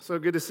So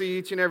good to see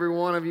each and every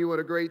one of you. What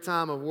a great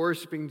time of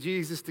worshiping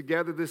Jesus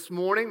together this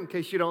morning. In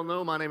case you don't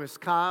know, my name is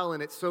Kyle,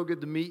 and it's so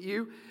good to meet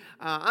you.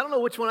 I don't know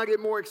which one I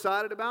get more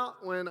excited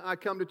about when I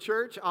come to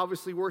church.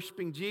 Obviously,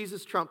 worshiping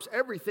Jesus trumps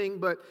everything,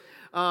 but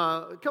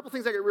a couple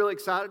things I get really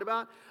excited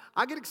about.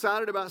 I get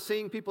excited about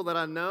seeing people that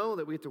I know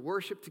that we get to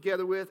worship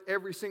together with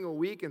every single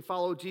week and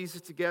follow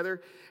Jesus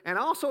together. And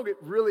I also get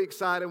really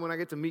excited when I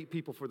get to meet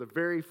people for the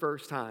very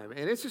first time.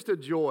 And it's just a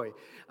joy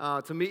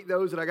to meet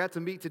those that I got to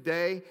meet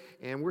today.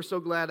 And we're so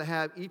glad to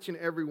have each and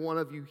every one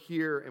of you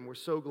here. And we're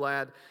so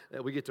glad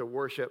that we get to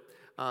worship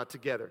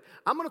together.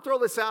 I'm going to throw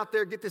this out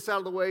there, get this out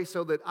of the way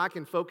so that I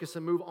can focus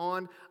and move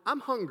on.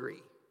 I'm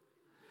hungry.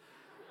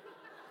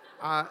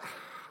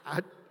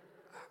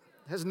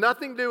 Has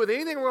nothing to do with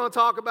anything we're going to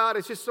talk about.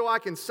 It's just so I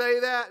can say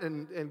that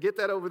and get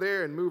that over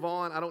there and move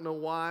on. I don't know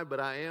why,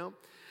 but I am.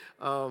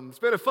 It's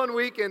been a fun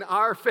week in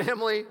our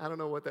family. I don't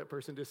know what that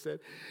person just said.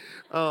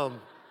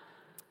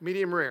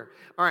 Medium rare.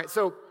 All right,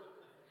 so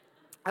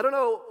I don't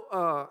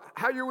know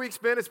how your week's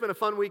been. It's been a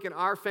fun week in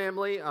our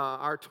family.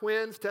 Our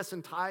twins, Tess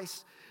and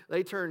Tice,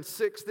 they turned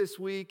 6 this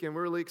week, and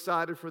we're really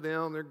excited for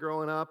them. They're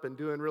growing up and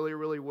doing really,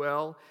 really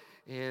well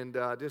and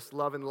just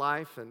loving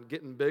life and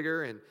getting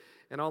bigger and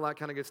all that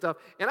kind of good stuff.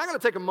 And I'm going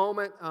to take a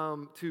moment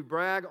to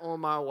brag on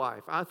my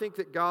wife. I think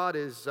that God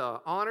is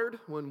honored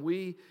when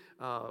we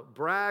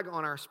brag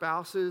on our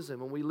spouses and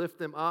when we lift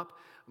them up.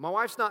 My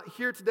wife's not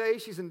here today.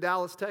 She's in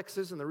Dallas,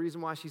 Texas, and the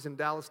reason why she's in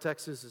Dallas,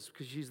 Texas is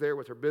because she's there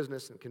with her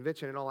business and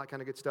convention and all that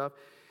kind of good stuff.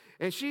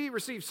 And she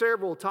received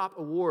several top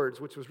awards,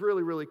 which was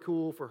really, really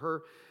cool for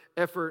her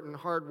effort and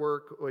hard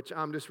work, which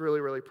I'm just really,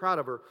 really proud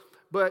of her.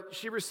 But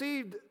she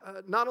received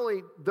not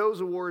only those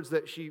awards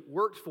that she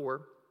worked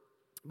for,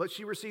 but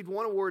she received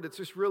one award that's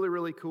just really,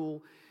 really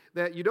cool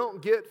that you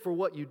don't get for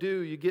what you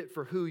do, you get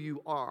for who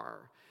you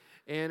are.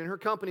 And in her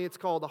company, it's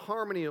called the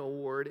Harmony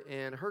Award,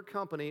 and her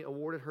company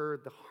awarded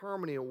her the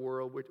Harmony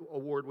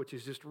Award, which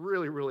is just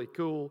really, really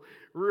cool,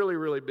 really,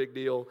 really big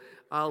deal.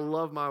 I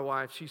love my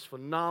wife. She's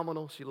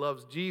phenomenal. She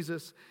loves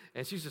Jesus,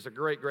 and she's just a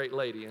great, great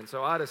lady. And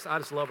so I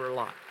just love her a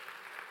lot.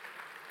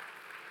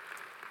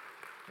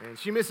 And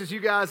she misses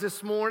you guys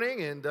this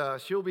morning,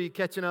 and she'll be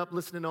catching up,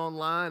 listening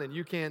online, and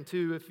you can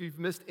too. If you've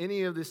missed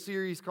any of this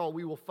series called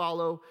We Will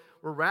Follow,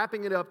 we're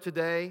wrapping it up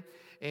today,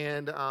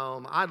 and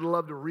I'd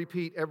love to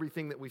repeat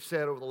everything that we've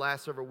said over the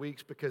last several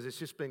weeks because it's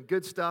just been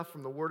good stuff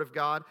from the Word of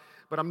God,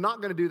 but I'm not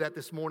going to do that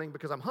this morning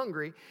because I'm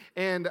hungry,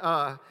 and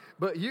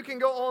but you can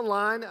go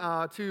online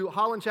to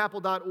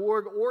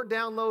hollandchapel.org or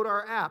download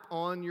our app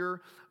on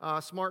your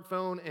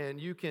smartphone, and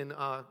you can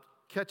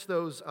catch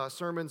those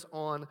sermons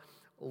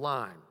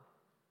online.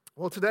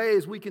 Well, today,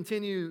 as we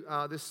continue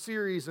this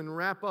series and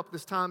wrap up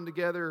this time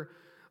together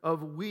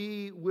of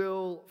We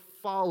Will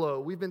Follow,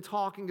 we've been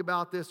talking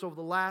about this over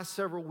the last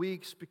several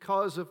weeks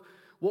because of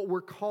what we're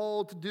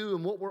called to do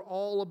and what we're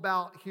all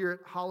about here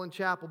at Holland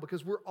Chapel,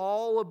 because we're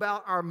all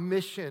about our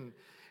mission,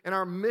 and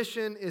our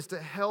mission is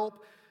to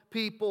help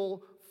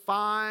people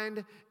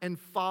find and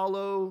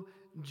follow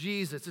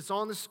Jesus. It's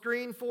on the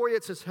screen for you.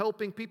 It says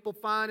helping people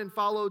find and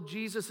follow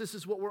Jesus. This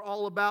is what we're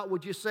all about.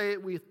 Would you say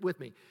it with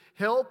me?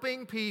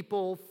 Helping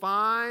people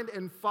find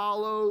and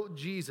follow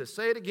Jesus.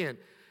 Say it again.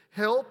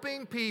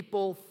 Helping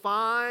people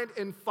find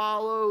and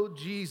follow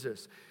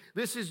Jesus.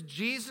 This is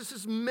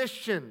Jesus'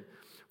 mission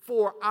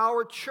for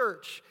our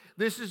church.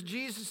 This is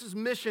Jesus'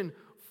 mission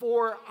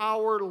for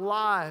our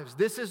lives.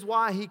 This is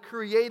why He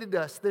created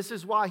us. This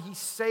is why He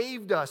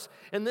saved us.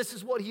 And this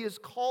is what He has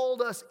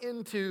called us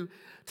into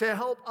to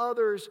help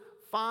others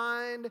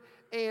find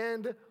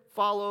and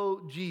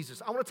follow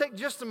Jesus. I want to take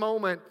just a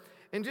moment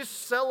and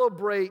just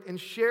celebrate and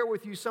share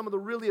with you some of the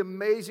really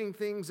amazing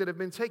things that have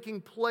been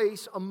taking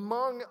place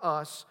among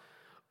us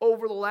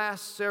over the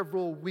last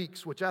several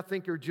weeks, which I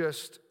think are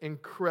just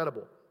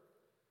incredible.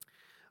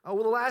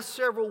 Over the last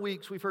several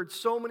weeks, we've heard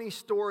so many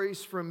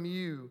stories from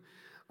you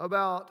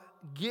about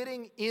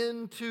getting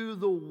into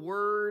the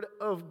Word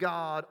of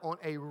God on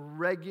a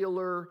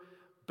regular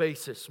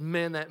basis.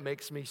 Man, that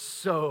makes me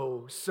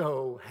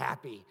so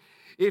happy.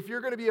 If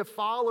you're going to be a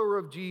follower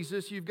of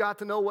Jesus, you've got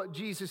to know what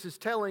Jesus is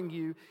telling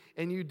you,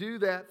 and you do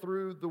that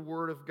through the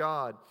Word of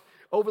God.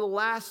 Over the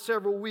last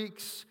several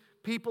weeks,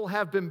 people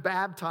have been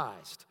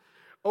baptized.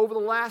 Over the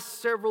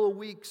last several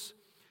weeks,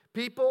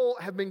 people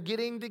have been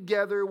getting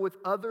together with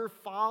other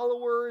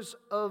followers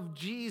of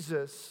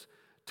Jesus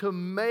to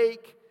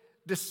make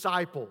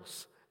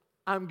disciples.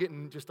 I'm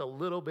getting just a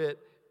little bit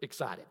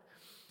excited.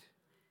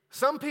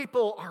 Some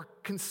people are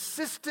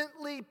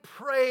consistently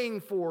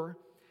praying for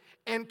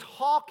and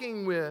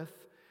talking with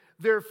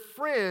their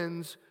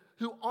friends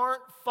who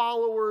aren't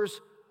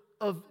followers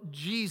of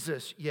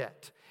Jesus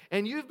yet.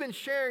 And you've been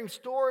sharing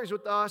stories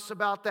with us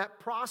about that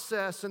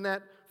process and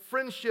that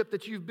friendship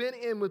that you've been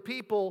in with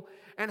people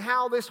and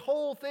how this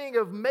whole thing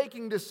of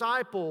making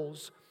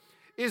disciples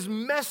is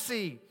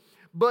messy,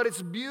 but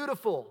it's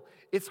beautiful.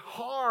 It's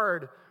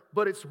hard,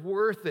 but it's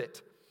worth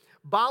it.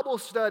 Bible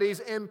studies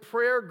and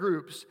prayer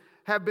groups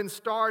have been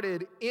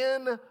started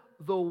in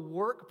the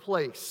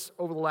workplace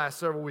over the last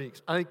several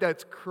weeks. I think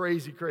that's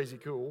crazy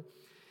cool.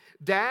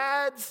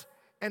 Dads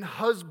and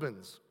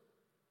husbands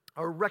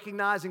are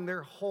recognizing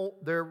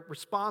their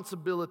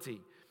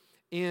responsibility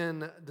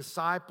in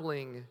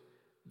discipling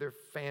their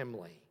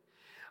family.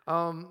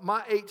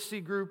 My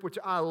HC group, which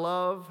I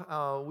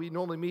love, we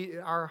normally meet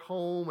at our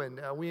home, and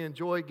we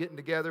enjoy getting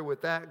together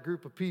with that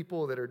group of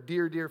people that are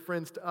dear, dear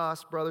friends to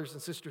us, brothers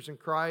and sisters in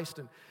Christ.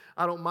 And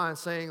I don't mind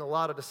saying a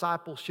lot of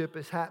discipleship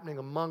is happening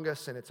among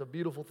us, and it's a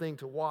beautiful thing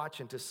to watch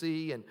and to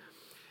see. And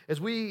as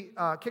we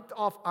kicked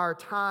off our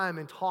time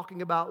in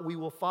talking about We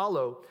Will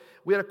Follow,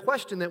 we had a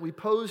question that we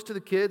posed to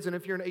the kids, and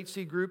if you're an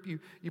HC group,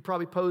 you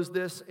probably posed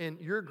this in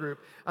your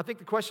group. I think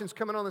the question's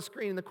coming on the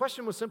screen, and the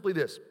question was simply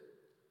this: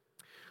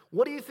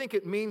 what do you think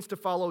it means to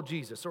follow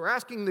Jesus? So we're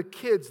asking the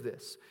kids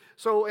this.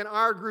 So in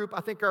our group,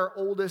 I think our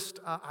oldest,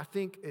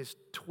 is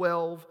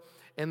 12,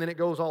 and then it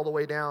goes all the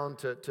way down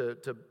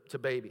to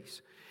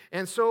babies.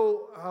 And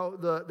so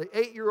the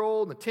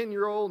 8-year-old, and the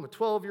 10-year-old, and the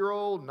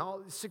 12-year-old, and all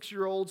the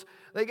 6-year-olds,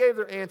 they gave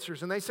their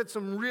answers, and they said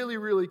some really,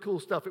 really cool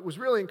stuff. It was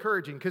really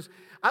encouraging, because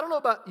I don't know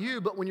about you,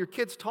 but when your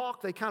kids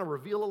talk, they kind of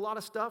reveal a lot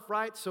of stuff,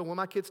 right? So when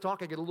my kids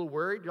talk, I get a little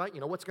worried, right?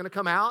 What's going to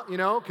come out,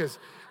 because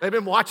they've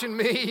been watching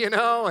me,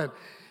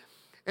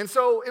 And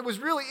so it was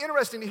really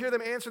interesting to hear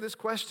them answer this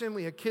question.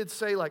 We had kids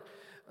say,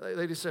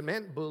 they just said,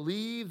 man,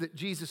 believe that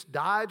Jesus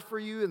died for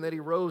you and that he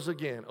rose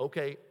again.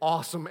 Okay,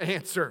 awesome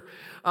answer.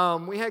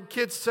 We had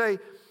kids say,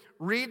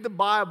 read the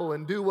Bible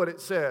and do what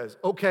it says.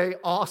 Okay,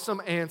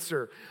 awesome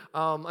answer.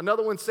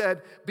 Another one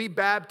said, be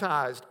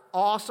baptized.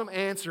 Awesome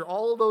answer.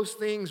 All of those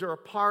things are a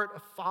part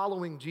of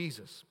following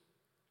Jesus.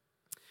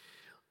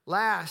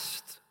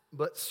 Last,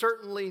 but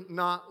certainly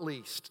not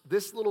least,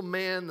 this little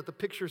man that the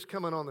picture's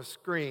coming on the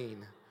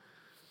screen,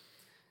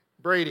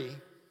 Brady,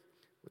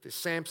 with his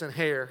Samson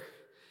hair.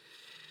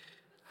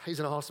 He's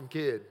an awesome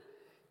kid.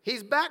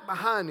 He's back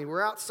behind me.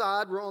 We're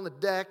outside. We're on the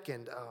deck,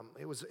 and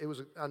it was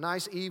a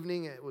nice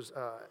evening. It was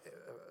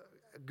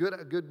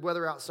good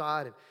weather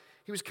outside, and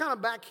he was kind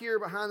of back here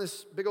behind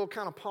this big old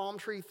kind of palm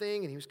tree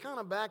thing, and he was kind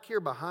of back here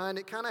behind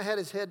it, kind of had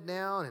his head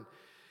down,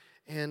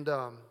 and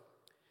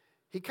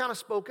he kind of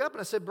spoke up, and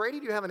I said, Brady,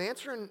 do you have an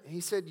answer? And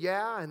he said,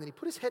 yeah. And then he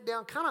put his head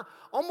down, kind of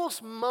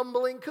almost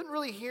mumbling, couldn't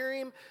really hear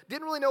him,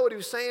 didn't really know what he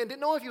was saying,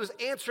 didn't know if he was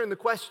answering the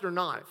question or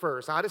not at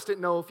first. I just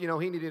didn't know if,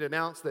 he needed to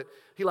announce that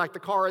he liked the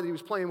car that he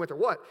was playing with or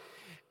what.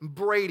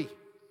 Brady,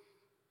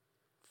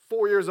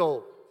 4 years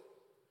old,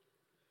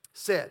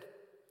 said,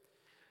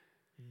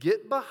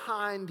 get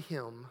behind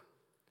him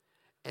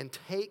and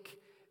take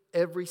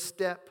every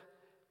step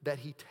that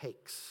he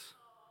takes.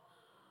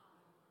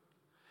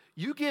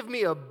 You give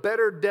me a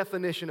better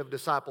definition of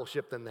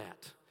discipleship than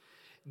that.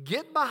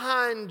 Get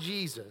behind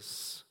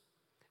Jesus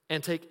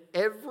and take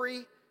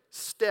every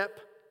step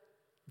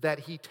that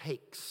he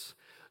takes.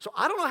 So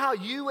I don't know how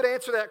you would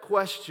answer that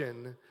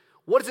question.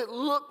 What does it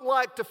look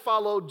like to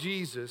follow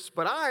Jesus?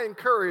 But I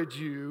encourage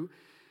you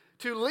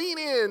to lean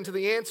into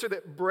the answer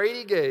that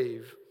Brady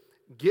gave.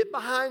 Get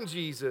behind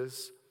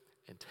Jesus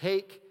and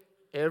take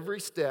every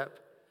step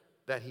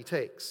that he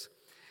takes.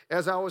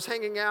 As I was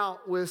hanging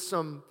out with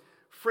some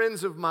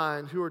friends of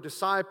mine who are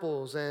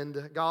disciples,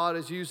 and God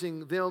is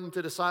using them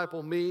to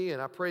disciple me,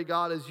 and I pray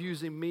God is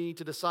using me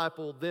to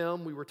disciple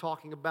them. We were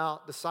talking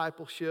about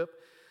discipleship.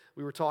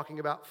 We were talking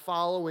about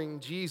following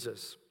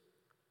Jesus.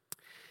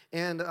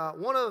 And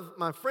one of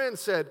my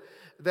friends said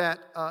that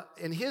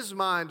in his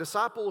mind,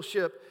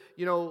 discipleship,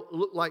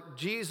 looked like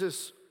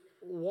Jesus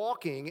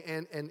walking,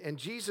 and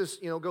Jesus,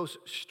 goes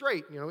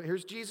straight.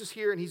 Here's Jesus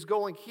here, and he's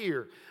going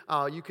here.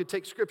 You could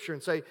take scripture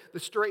and say the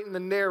straight and the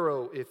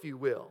narrow, if you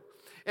will.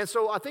 And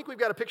so I think we've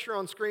got a picture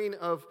on screen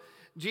of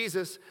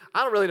Jesus.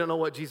 I don't know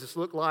what Jesus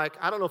looked like.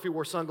 I don't know if he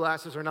wore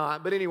sunglasses or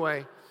not. But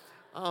anyway,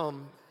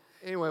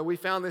 we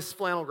found this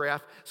flannel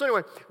graph. So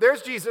anyway,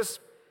 there's Jesus.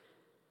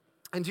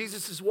 And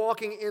Jesus is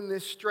walking in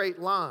this straight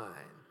line.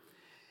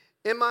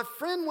 And my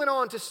friend went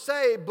on to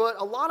say, but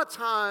a lot of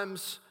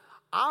times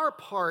our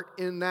part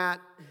in that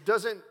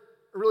doesn't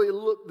really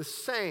look the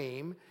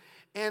same.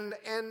 And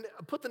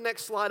put the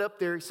next slide up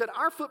there. He said,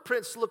 our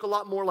footprints look a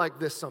lot more like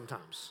this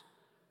sometimes.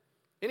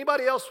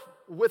 Anybody else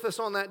with us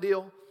on that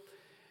deal?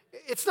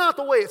 It's not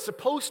the way it's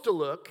supposed to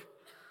look,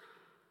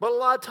 but a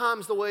lot of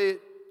times the way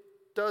it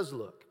does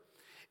look.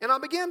 And I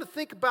began to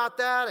think about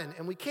that,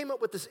 and we came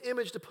up with this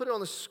image to put it on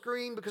the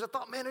screen because I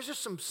thought, man, there's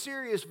just some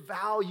serious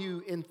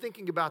value in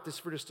thinking about this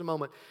for just a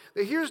moment.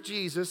 That here's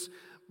Jesus,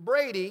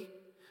 Brady,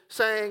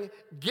 saying,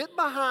 get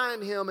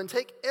behind him and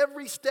take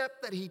every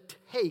step that he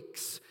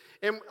takes.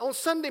 And on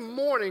Sunday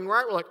morning,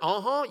 right, we're like,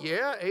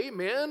 yeah,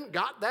 amen,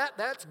 got that,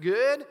 that's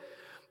good.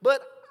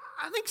 But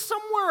I think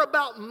somewhere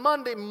about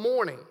Monday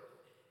morning,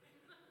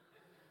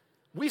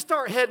 we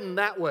start heading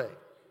that way.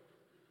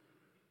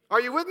 Are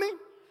you with me?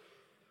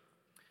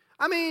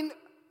 I mean,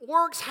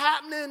 work's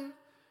happening.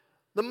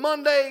 The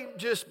Monday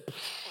just,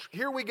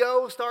 here we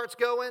go, starts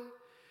going.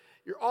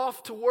 You're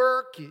off to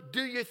work. You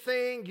do your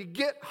thing. You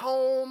get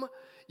home.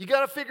 You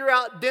got to figure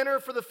out dinner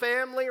for the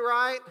family,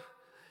 right?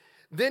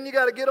 Then you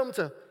got to get them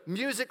to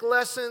music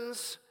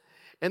lessons.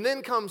 And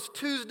then comes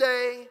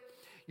Tuesday.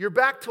 You're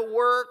back to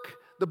work.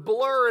 The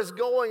blur is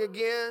going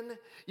again.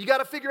 You got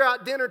to figure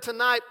out dinner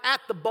tonight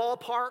at the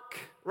ballpark,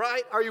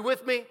 right? Are you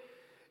with me?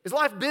 Is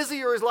life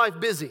busy or is life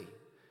busy?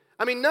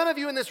 I mean, none of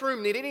you in this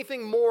room need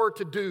anything more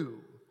to do.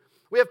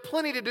 We have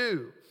plenty to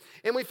do.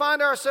 And we find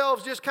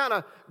ourselves just kind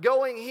of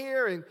going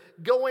here and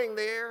going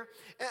there.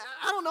 And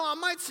I don't know, I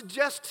might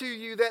suggest to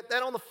you that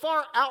on the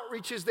far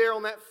outreaches there,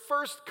 on that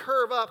first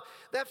curve up,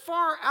 that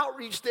far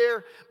outreach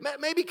there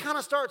maybe kind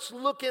of starts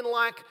looking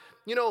like,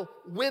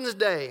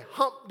 Wednesday,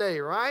 hump day,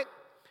 right?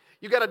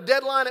 You got a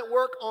deadline at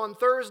work on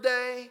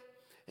Thursday,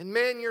 and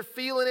man, you're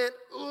feeling it.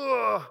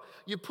 Ugh.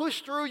 You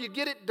push through, you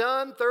get it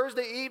done.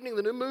 Thursday evening,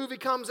 the new movie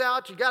comes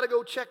out. You got to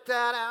go check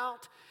that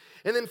out.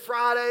 And then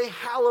Friday,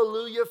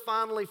 hallelujah,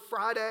 finally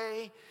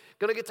Friday.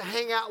 Going to get to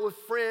hang out with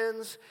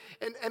friends.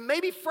 And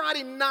maybe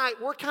Friday night,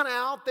 we're kind of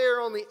out there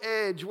on the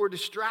edge. We're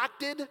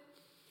distracted.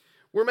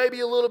 We're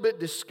maybe a little bit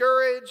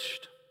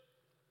discouraged,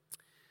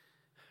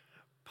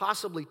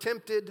 possibly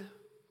tempted.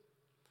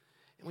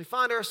 And we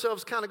find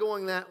ourselves kind of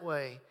going that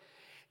way.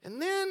 And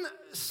then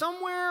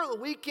somewhere the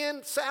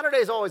weekend, Saturday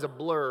is always a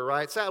blur,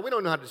 right? We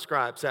don't know how to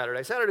describe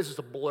Saturday. Saturday's just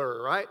a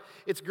blur, right?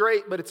 It's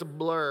great, but it's a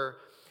blur.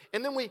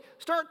 And then we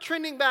start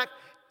trending back,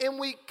 and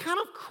we kind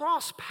of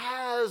cross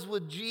paths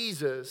with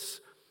Jesus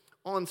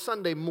on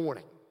Sunday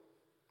morning.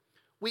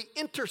 We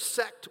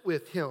intersect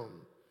with him,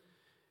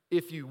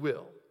 if you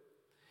will.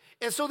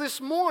 And so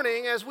this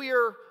morning, as we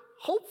are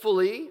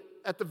hopefully,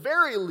 at the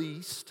very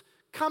least,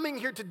 coming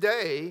here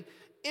today,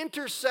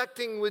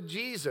 intersecting with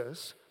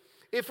Jesus,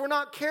 if we're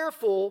not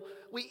careful,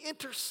 we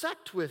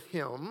intersect with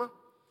him,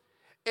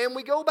 and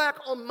we go back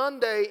on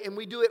Monday, and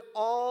we do it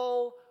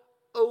all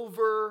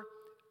over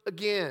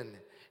again.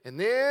 And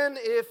then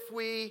if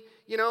we,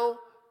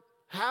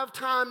 have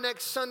time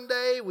next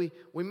Sunday,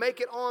 we make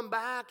it on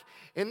back,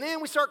 and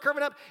then we start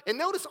curving up. And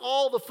notice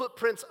all the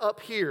footprints up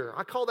here.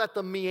 I call that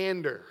the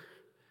meander.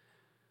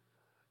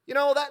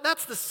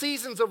 That's the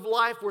seasons of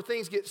life where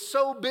things get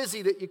so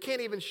busy that you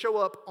can't even show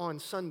up on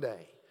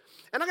Sunday.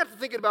 And I got to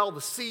thinking about all the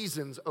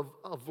seasons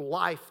of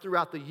life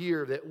throughout the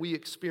year that we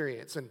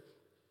experience. And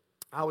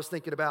I was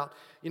thinking about,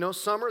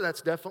 summer,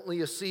 that's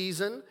definitely a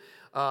season.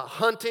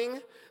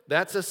 Hunting,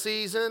 that's a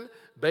season.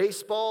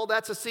 Baseball,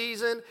 that's a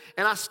season.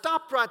 And I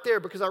stopped right there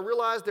because I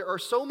realized there are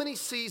so many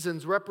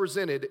seasons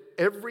represented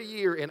every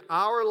year in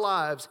our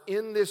lives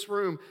in this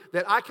room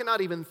that I cannot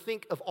even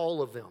think of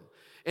all of them.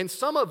 And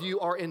some of you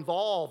are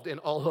involved in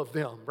all of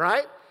them,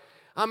 right?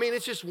 I mean,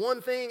 it's just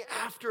one thing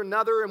after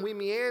another, and we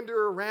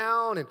meander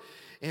around,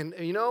 and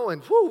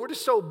we're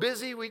just so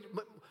busy. We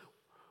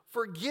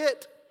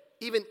forget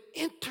even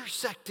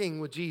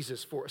intersecting with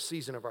Jesus for a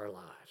season of our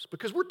lives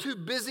because we're too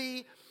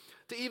busy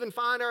to even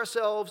find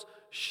ourselves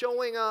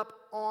showing up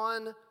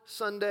on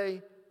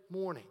Sunday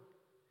morning.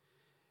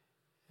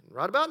 And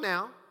right about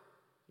now,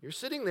 you're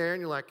sitting there,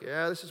 and you're like,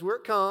 yeah, this is where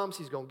it comes.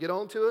 He's going to get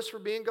on to us for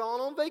being gone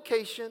on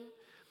vacation.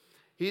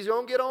 He's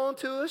going to get on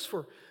to us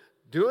for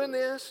doing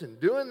this and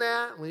doing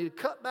that. We need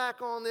to cut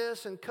back on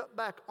this and cut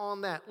back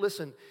on that.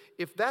 Listen,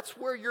 if that's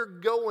where you're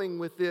going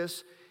with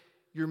this,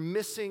 you're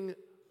missing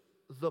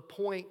the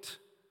point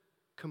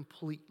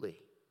completely.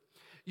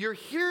 You're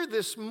here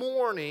this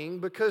morning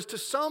because to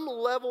some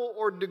level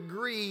or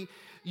degree,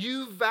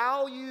 you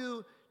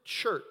value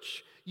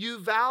church. You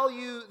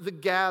value the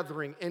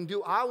gathering. And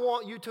do I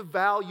want you to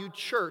value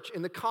church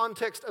in the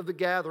context of the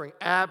gathering?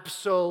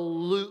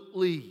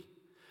 Absolutely.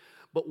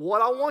 But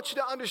what I want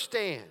you to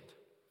understand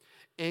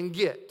and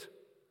get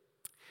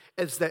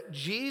is that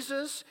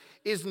Jesus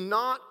is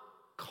not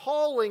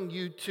calling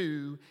you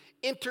to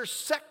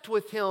intersect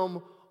with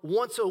him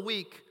once a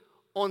week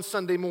on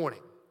Sunday morning.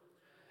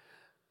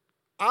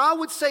 I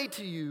would say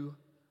to you,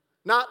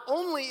 not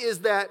only is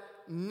that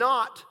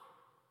not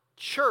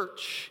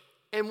church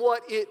and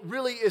what it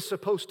really is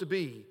supposed to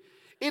be,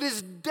 it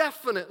is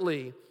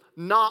definitely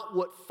not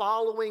what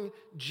following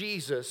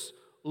Jesus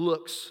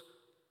looks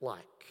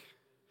like.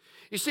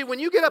 You see, when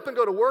you get up and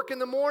go to work in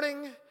the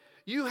morning,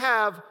 you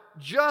have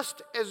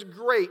just as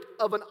great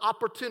of an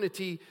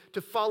opportunity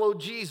to follow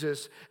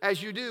Jesus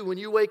as you do when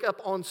you wake up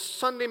on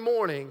Sunday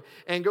morning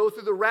and go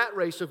through the rat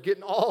race of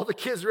getting all the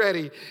kids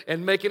ready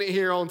and making it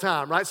here on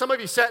time, right? Some of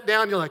you sat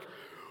down, you're like,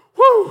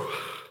 whew,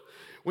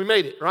 we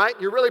made it, right?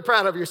 You're really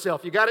proud of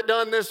yourself. You got it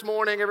done this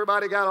morning.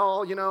 Everybody got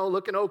all,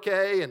 looking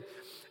okay, and,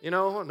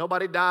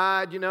 nobody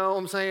died, you know what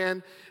I'm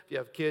saying? If you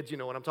have kids, you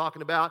know what I'm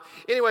talking about.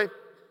 Anyway,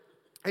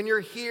 and you're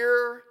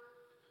here.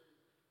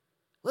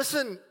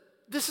 Listen,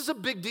 this is a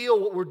big deal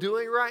what we're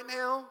doing right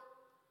now,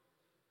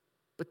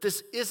 but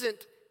this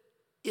isn't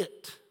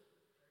it.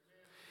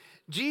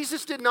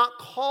 Jesus did not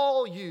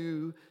call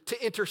you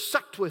to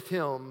intersect with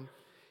him.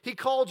 He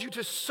called you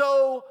to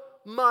so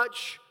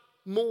much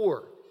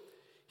more.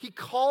 He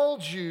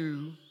called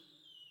you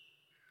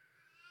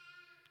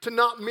to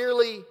not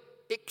merely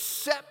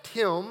accept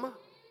him.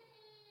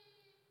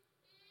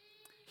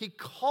 He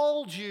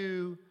called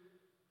you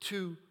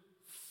to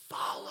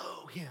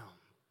follow him.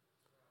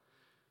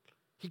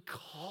 He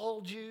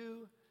called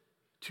you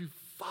to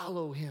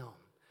follow him.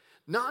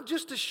 Not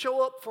just to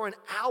show up for an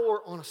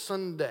hour on a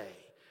Sunday,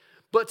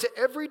 But to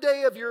every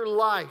day of your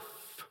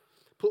life,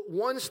 put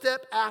one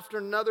step after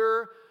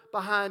another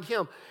behind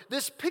him.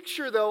 This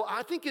picture, though,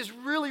 I think is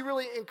really,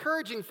 really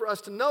encouraging for us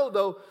to know,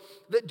 though,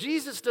 that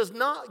Jesus does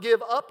not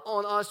give up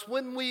on us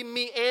when we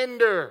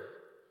meander,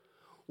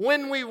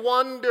 when we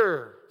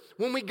wander,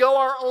 when we go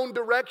our own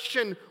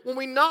direction, when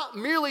we not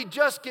merely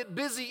just get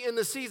busy in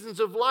the seasons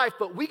of life,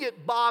 but we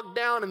get bogged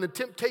down in the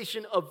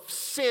temptation of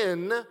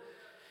sin.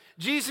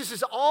 Jesus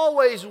is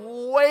always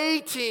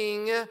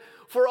waiting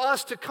for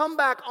us to come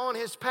back on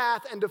his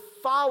path and to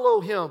follow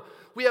him.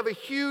 We have a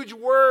huge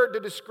word to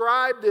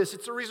describe this.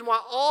 It's the reason why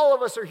all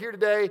of us are here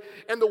today,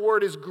 and the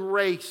word is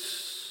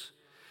grace.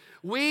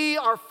 We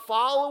are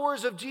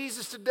followers of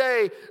Jesus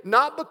today,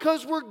 not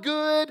because we're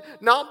good,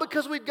 not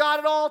because we've got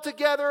it all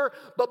together,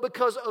 but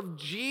because of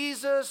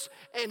Jesus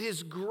and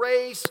his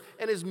grace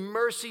and his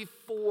mercy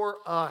for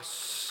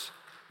us.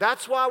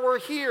 That's why we're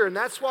here, and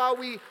that's why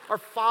we are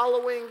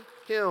following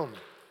him.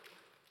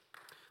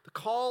 The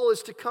call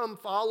is to come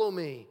follow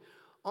me.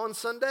 On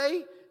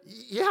Sunday?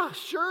 Yeah,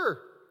 sure.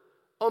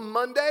 On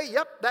Monday?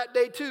 Yep, that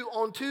day too.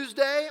 On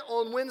Tuesday,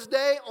 on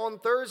Wednesday, on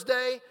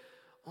Thursday,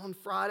 on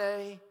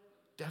Friday,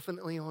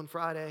 definitely on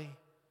Friday.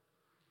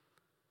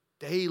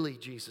 Daily,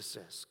 Jesus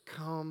says,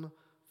 come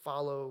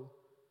follow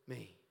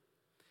me.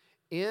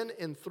 In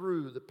and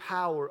through the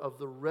power of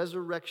the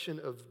resurrection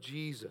of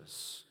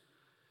Jesus,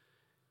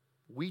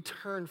 we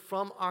turn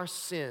from our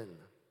sin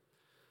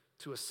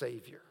to a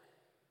Savior.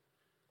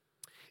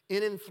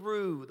 In and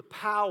through the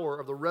power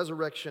of the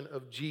resurrection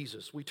of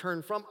Jesus, we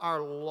turn from our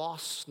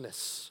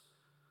lostness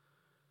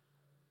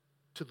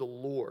to the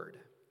Lord.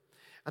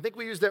 I think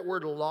we use that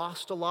word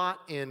lost a lot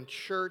in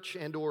church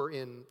and or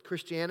in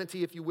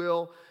Christianity, if you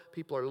will.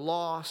 People are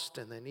lost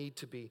and they need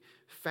to be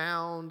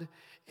found.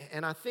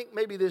 And I think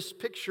maybe this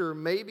picture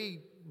maybe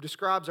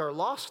describes our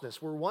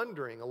lostness. We're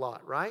wondering a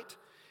lot, right?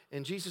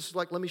 And Jesus is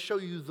like, let me show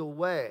you the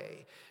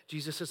way.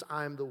 Jesus says,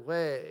 I am the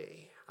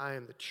way. I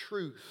am the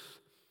truth.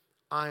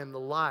 I am the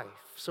life.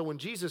 So when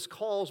Jesus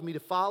calls me to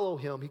follow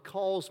him, he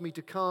calls me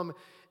to come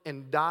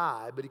and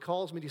die, but he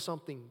calls me to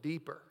something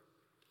deeper.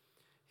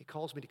 He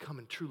calls me to come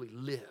and truly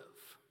live.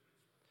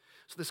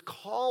 So this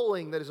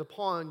calling that is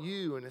upon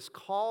you and this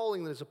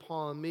calling that is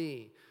upon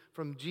me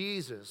from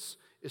Jesus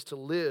is to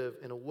live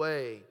in a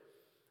way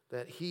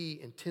that he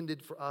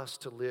intended for us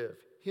to live.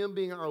 Him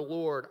being our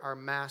Lord, our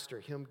master,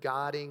 him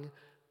guiding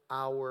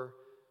our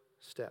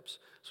steps.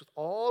 So with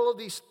all of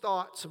these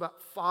thoughts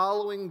about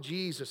following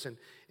Jesus and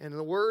in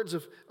the words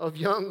of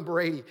young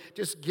Brady,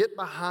 just get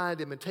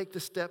behind him and take the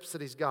steps that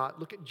he's got.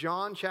 Look at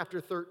John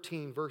chapter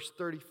 13, verse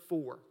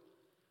 34.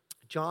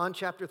 John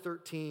chapter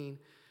 13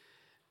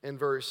 and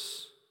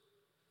verse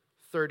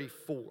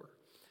 34.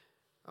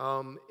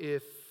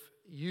 If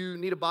you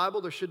need a Bible,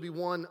 there should be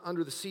one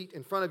under the seat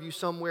in front of you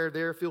somewhere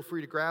there. Feel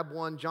free to grab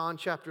one. John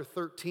chapter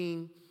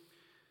 13,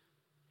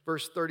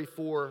 verse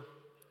 34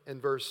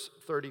 and verse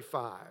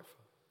 35.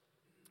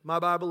 My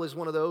Bible is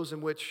one of those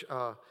in which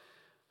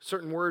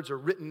certain words are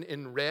written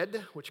in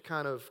red, which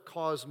kind of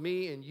cause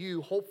me and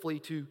you, hopefully,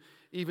 to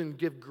even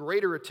give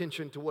greater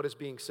attention to what is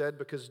being said,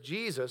 because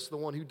Jesus, the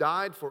one who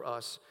died for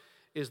us,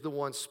 is the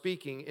one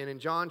speaking. And in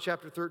John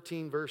chapter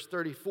 13, verse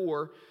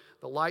 34,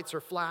 the lights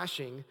are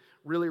flashing.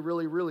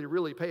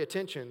 Really pay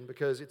attention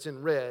because it's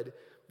in red.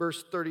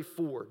 Verse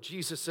 34,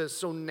 Jesus says,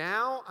 so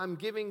now I'm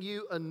giving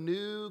you a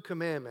new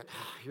commandment.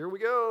 Here we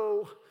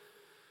go.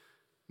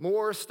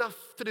 More stuff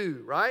to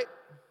do, right?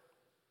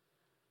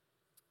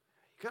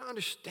 You got to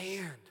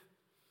understand,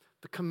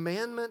 the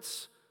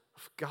commandments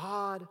of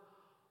God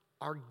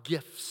are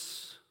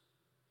gifts.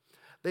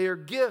 They are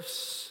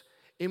gifts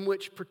in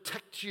which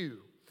protect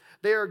you.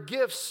 They are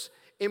gifts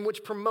in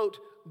which promote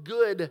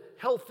good,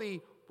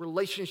 healthy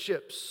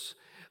relationships.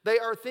 They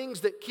are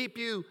things that keep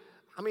you,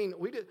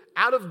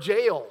 out of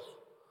jail.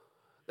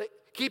 They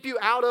keep you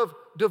out of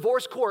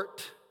divorce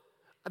court.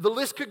 The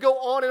list could go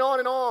on and on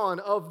and on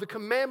of the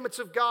commandments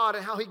of God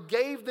and how he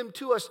gave them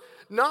to us,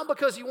 not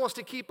because he wants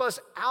to keep us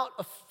out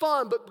of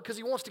fun, but because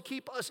he wants to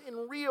keep us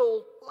in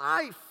real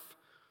life.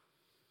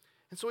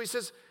 And so he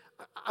says,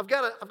 I've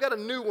got a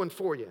new one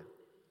for you,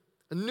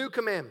 a new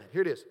commandment.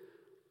 Here it is.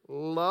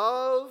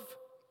 Love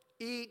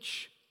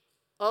each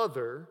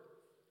other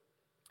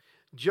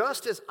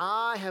just as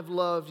I have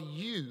loved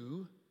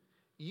you,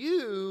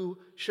 you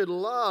should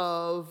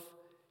love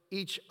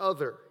each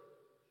other.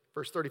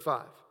 Verse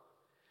 35.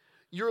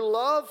 Your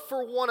love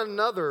for one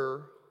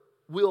another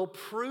will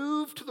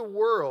prove to the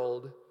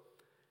world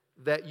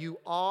that you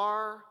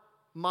are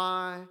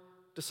my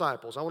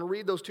disciples. I want to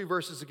read those two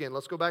verses again.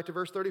 Let's go back to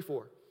verse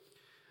 34.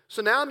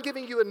 So now I'm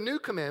giving you a new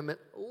commandment.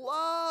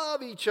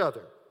 Love each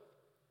other.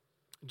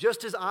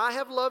 Just as I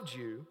have loved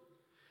you,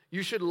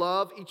 you should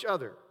love each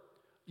other.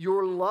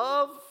 Your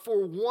love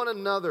for one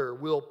another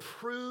will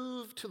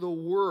prove to the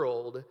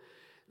world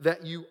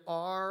that you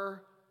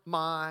are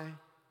my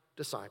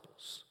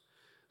disciples.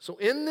 So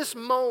in this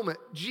moment,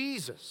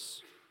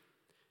 Jesus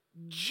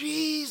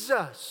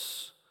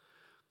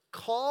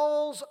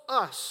calls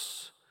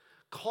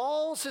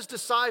his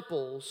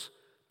disciples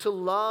to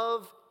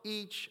love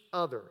each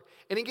other.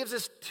 And he gives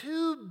us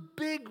two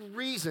big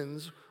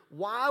reasons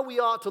why we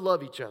ought to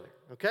love each other,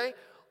 okay?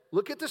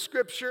 Look at the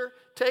scripture,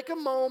 take a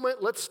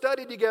moment, let's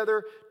study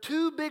together.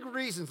 Two big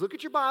reasons. Look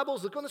at your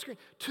Bibles, look on the screen.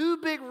 Two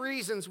big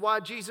reasons why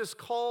Jesus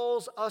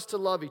calls us to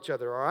love each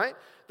other, all right?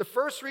 The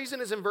first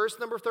reason is in verse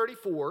number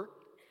 34.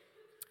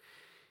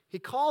 He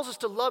calls us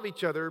to love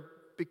each other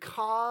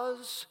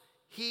because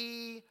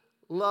he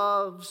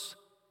loves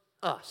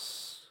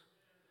us.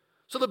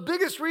 So the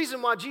biggest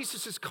reason why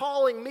Jesus is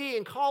calling me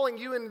and calling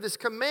you into this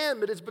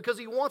commandment is because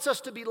he wants us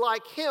to be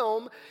like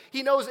him.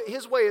 He knows that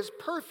his way is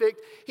perfect.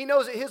 He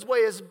knows that his way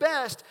is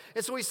best.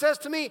 And so he says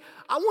to me,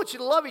 I want you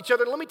to love each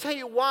other. And let me tell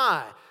you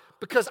why.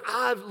 Because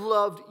I've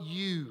loved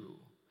you.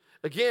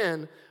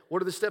 Again,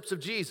 what are the steps of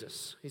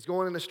Jesus? He's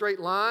going in a straight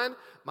line.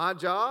 My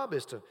job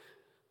is to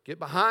get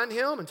behind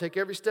him and take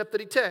every step that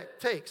he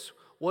takes.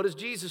 What does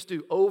Jesus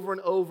do? Over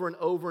and over and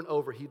over and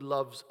over. He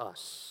loves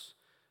us.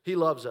 He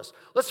loves us.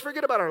 Let's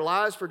forget about our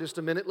lives for just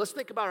a minute. Let's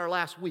think about our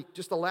last week,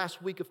 just the last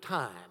week of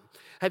time.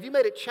 Have you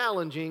made it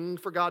challenging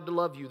for God to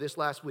love you this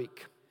last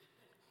week?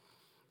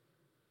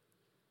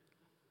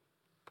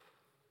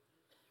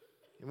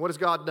 And what has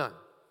God done?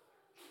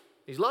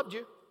 He's loved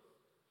you.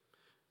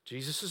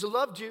 Jesus has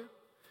loved you.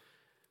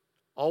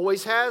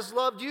 Always has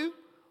loved you.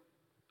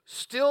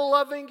 Still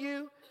loving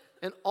you.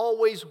 And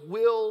always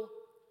will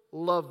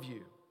love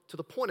you to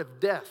the point of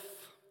death.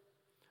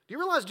 Do you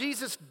realize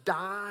Jesus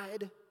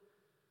died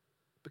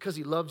because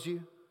he loves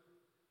you?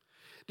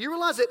 Do you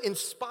realize that in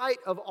spite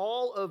of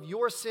all of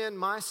your sin,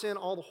 my sin,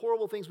 all the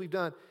horrible things we've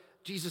done,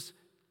 Jesus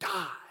died?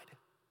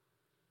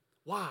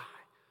 Why?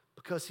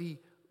 Because he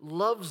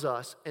loves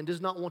us and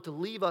does not want to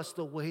leave us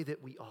the way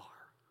that we are.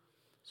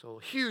 So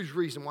a huge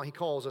reason why he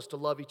calls us to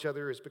love each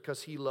other is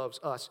because he loves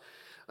us.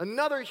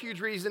 Another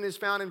huge reason is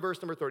found in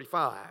verse number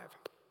 35.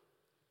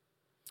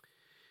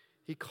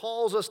 He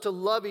calls us to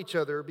love each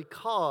other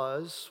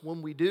because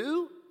when we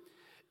do,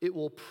 it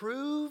will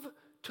prove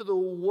to the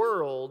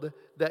world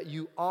that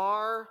you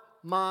are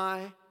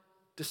my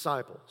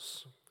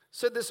disciples. I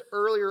said this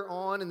earlier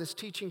on in this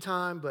teaching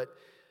time, but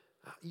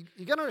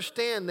you got to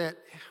understand that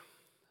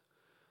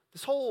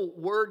this whole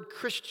word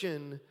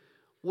Christian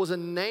was a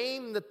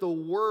name that the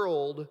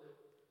world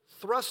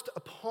thrust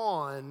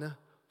upon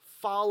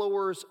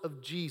followers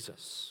of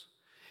Jesus.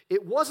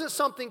 It wasn't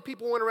something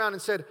people went around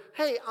and said,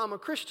 hey, I'm a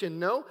Christian.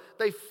 No,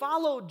 they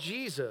followed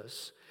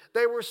Jesus.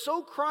 They were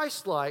so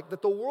Christ-like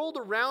that the world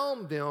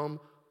around them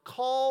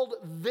called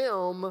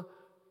them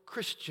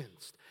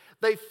Christians.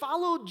 They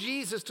followed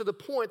Jesus to the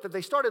point that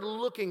they started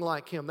looking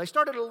like him. They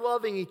started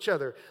loving each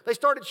other. They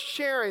started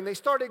sharing. They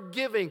started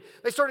giving.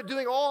 They started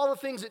doing all the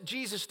things that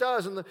Jesus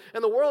does. And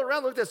the world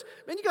around looked at us,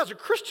 man, you guys are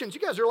Christians.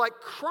 You guys are like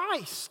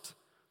Christ.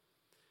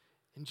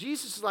 And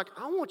Jesus is like,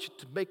 I want you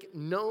to make it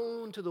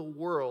known to the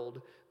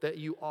world that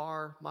you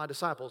are my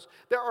disciples.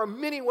 There are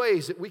many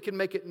ways that we can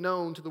make it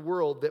known to the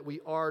world that we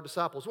are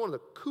disciples. One of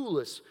the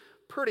coolest,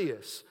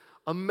 prettiest,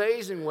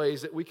 amazing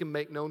ways that we can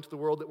make known to the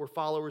world that we're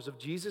followers of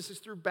Jesus is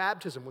through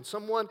baptism. When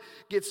someone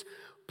gets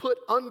put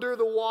under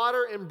the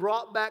water and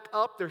brought back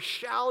up, they're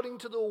shouting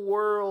to the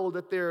world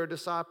that they're a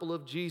disciple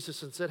of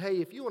Jesus and said, hey,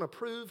 if you want to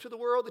prove to the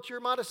world that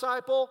you're my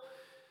disciple,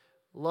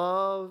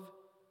 love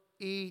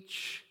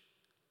each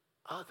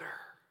other.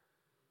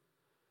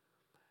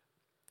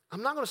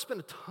 I'm not going to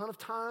spend a ton of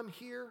time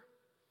here,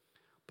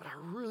 but I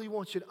really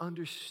want you to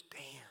understand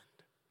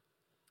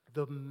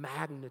the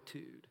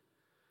magnitude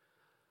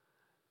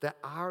that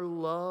our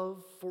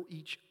love for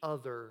each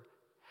other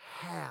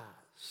has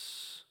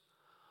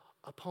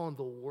upon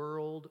the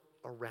world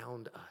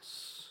around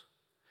us.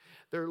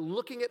 They're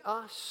looking at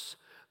us.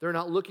 They're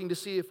not looking to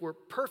see if we're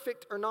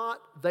perfect or not.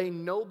 They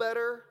know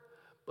better.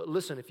 But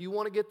listen, if you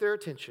want to get their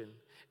attention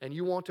and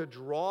you want to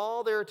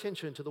draw their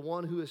attention to the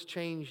one who has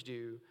changed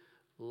you,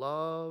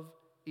 love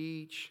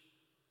each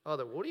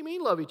other. What do you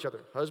mean love each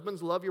other?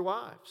 Husbands, love your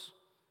wives.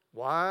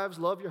 Wives,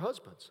 love your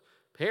husbands.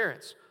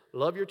 Parents,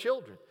 love your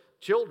children.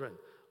 Children,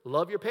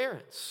 love your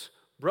parents.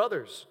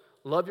 Brothers,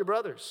 love your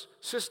brothers.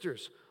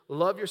 Sisters,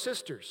 love your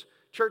sisters.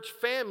 Church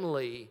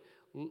family,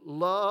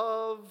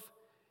 love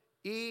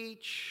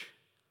each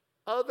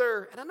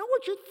other. And I know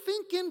what you're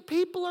thinking.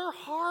 People are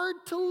hard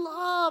to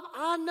love.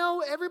 I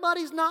know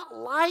everybody's not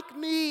like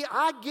me.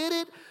 I get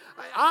it.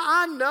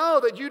 I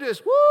know that you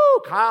just,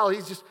 Kyle,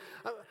 he's just,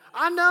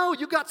 I know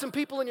you got some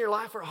people in your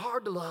life who are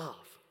hard to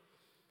love.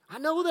 I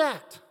know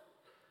that.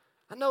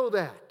 I'm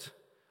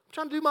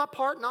trying to do my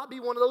part, not be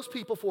one of those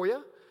people for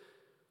you.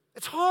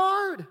 It's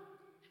hard.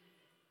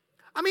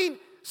 I mean,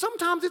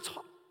 sometimes it's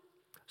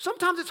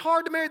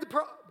hard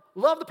to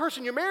love the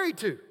person you're married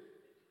to.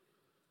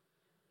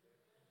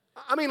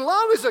 I mean,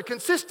 love is a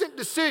consistent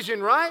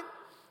decision, right?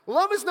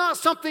 Love is not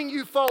something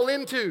you fall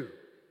into,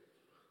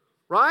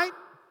 right?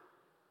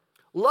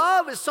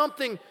 Love is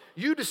something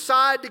you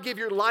decide to give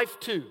your life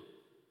to.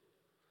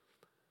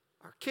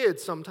 Our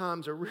kids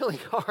sometimes are really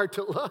hard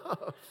to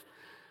love.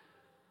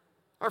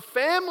 Our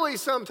family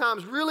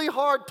sometimes really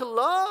hard to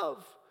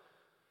love.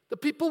 The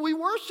people we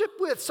worship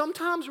with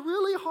sometimes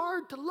really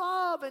hard to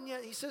love. And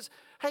yet he says,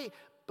 hey,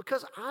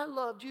 Because I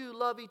loved you,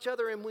 love each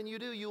other, and when you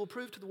do, you will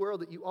prove to the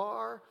world that you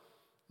are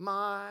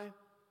my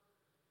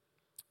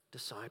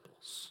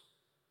disciples.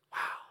 Wow.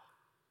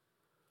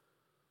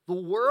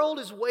 The world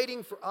is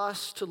waiting for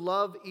us to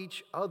love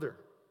each other.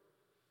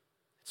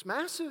 It's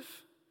massive.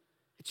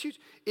 It's huge.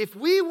 If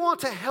we want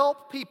to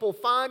help people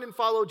find and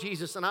follow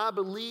Jesus, and I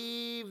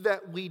believe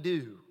that we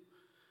do,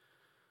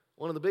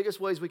 one of the biggest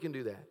ways we can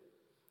do that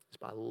is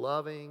by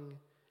loving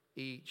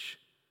each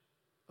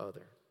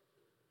other.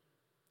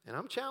 And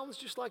I'm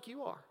challenged just like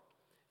you are.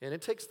 And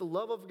it takes the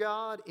love of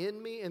God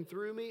in me and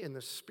through me and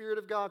the Spirit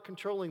of God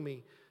controlling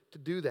me to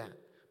do that.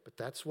 But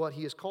that's what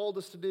He has called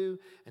us to do,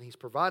 and He's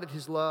provided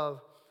His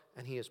love,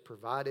 and He has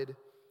provided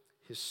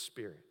His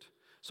Spirit.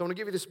 So I want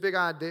to give you this big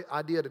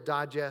idea to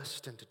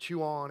digest and to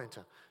chew on and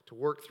to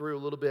work through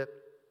a little bit,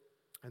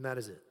 and that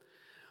is it.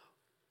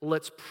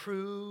 Let's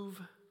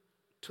prove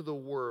to the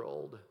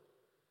world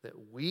that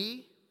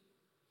we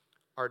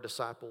are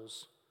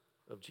disciples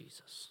of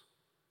Jesus.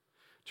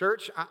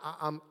 Church,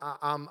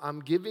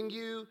 I'm giving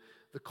you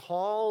the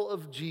call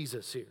of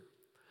Jesus here.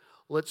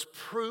 Let's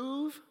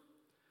prove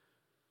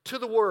to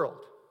the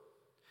world.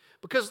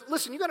 Because,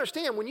 listen, you got to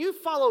understand, when you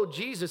follow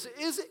Jesus,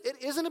 it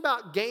isn't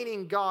about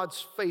gaining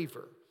God's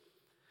favor.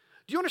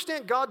 Do you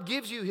understand God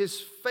gives you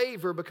His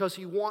favor because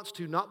He wants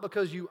to, not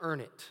because you earn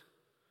it?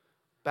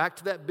 Back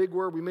to that big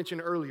word we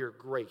mentioned earlier,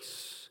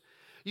 grace.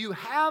 You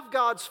have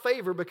God's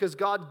favor because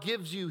God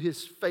gives you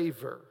His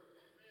favor.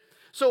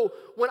 So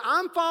when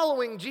I'm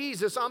following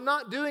Jesus, I'm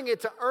not doing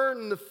it to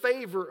earn the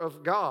favor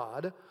of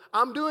God.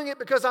 I'm doing it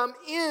because I'm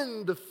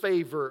in the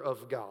favor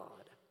of God.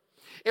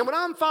 And when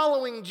I'm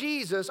following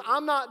Jesus,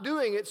 I'm not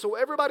doing it so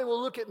everybody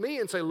will look at me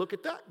and say, look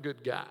at that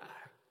good guy.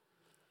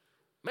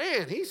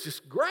 Man, he's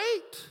just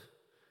great.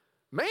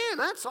 Man,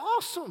 that's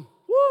awesome.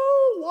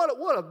 Woo,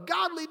 what a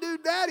godly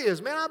dude that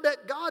is. Man, I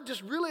bet God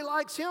just really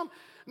likes him.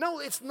 No,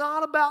 it's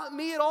not about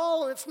me at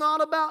all, and it's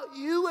not about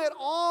you at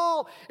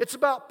all. It's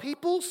about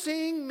people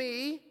seeing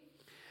me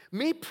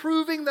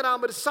proving that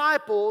I'm a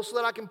disciple so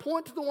that I can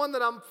point to the one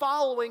that I'm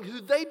following who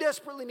they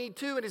desperately need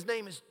too, and his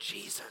name is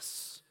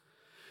Jesus.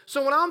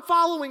 So when I'm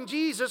following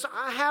Jesus,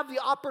 I have the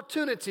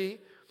opportunity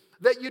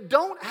that you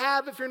don't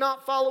have if you're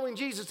not following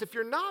Jesus. If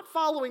you're not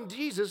following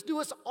Jesus, do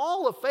us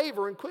all a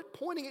favor and quit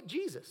pointing at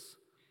Jesus.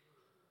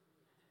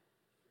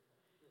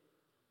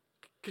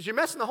 Because you're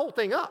messing the whole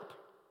thing up.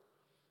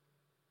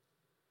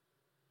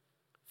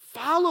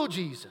 Follow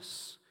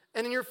Jesus.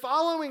 And in your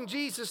following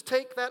Jesus,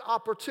 take that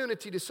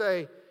opportunity to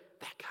say,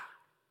 that guy,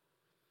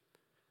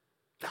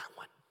 that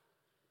one,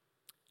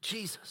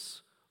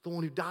 Jesus, the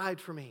one who died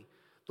for me,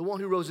 the one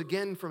who rose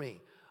again for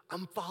me.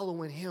 I'm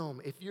following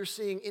Him. If you're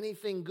seeing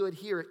anything good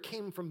here, it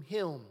came from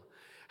Him.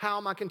 How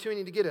am I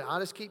continuing to get it? I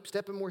just keep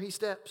stepping where He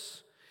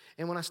steps.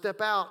 And when I step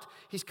out,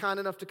 He's kind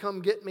enough to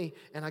come get me,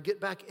 and I get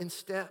back in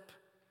step.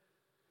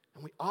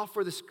 And we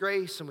offer this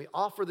grace, and we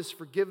offer this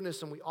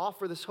forgiveness, and we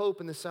offer this hope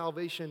and this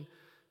salvation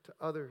to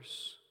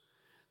others.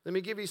 Let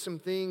me give you some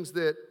things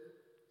that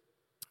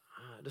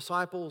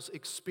disciples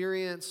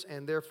experience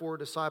and therefore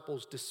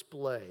disciples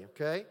display,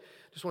 okay?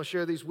 Just want to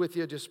share these with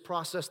you. Just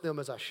process them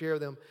as I share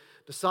them.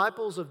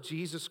 Disciples of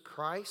Jesus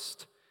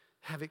Christ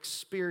have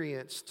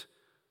experienced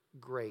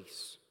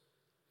grace.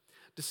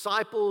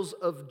 Disciples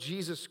of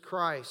Jesus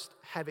Christ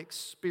have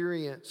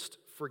experienced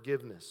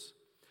forgiveness.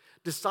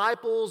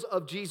 Disciples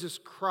of Jesus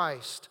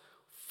Christ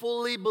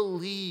fully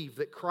believe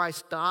that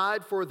Christ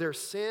died for their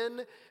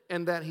sin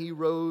and that He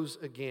rose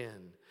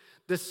again.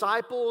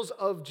 Disciples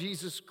of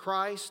Jesus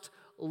Christ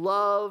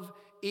love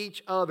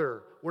each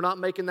other. We're not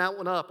making that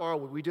one up, are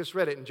we? We just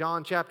read it in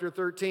John chapter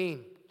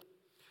 13.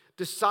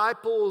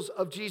 Disciples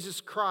of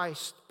Jesus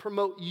Christ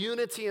promote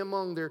unity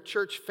among their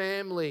church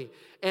family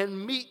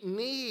and meet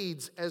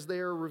needs as they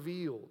are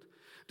revealed.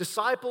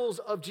 Disciples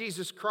of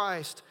Jesus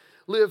Christ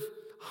live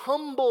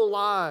humble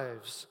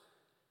lives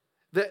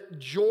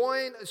that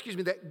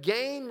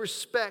gain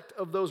respect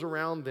of those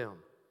around them,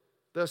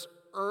 thus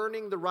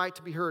earning the right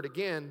to be heard.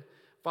 Again,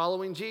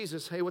 following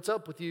Jesus. Hey, what's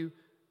up with you?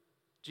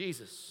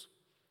 Jesus.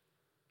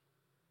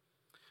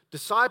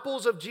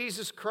 Disciples of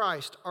Jesus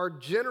Christ are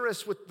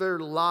generous with their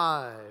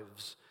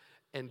lives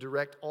and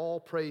direct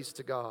all praise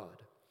to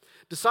God.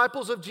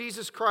 Disciples of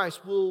Jesus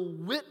Christ will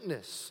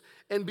witness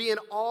and be in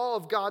awe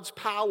of God's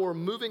power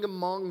moving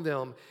among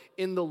them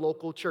in the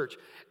local church.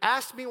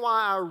 Ask me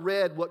why I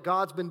read what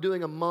God's been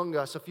doing among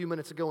us a few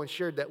minutes ago and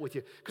shared that with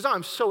you. Because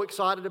I'm so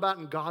excited about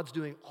it, and God's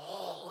doing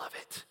all of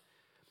it.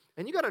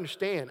 And you got to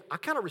understand, I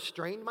kind of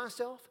restrained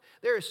myself.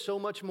 There is so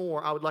much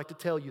more I would like to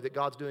tell you that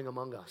God's doing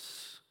among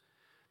us.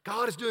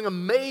 God is doing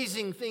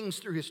amazing things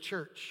through His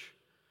church.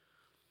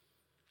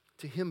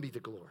 To Him be the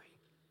glory.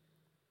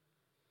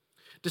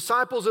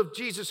 Disciples of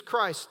Jesus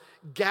Christ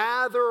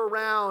gather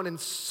around and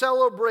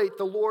celebrate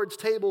the Lord's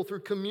table through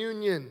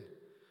communion.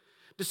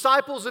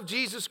 Disciples of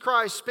Jesus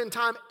Christ spend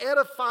time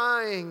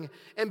edifying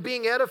and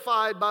being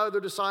edified by other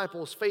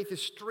disciples. Faith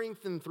is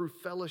strengthened through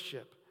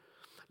fellowship.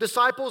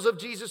 Disciples of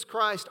Jesus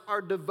Christ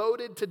are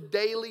devoted to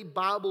daily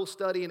Bible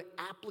study and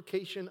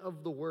application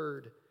of the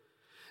Word.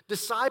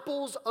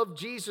 Disciples of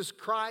Jesus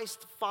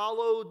Christ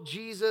follow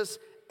Jesus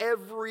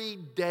every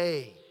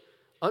day,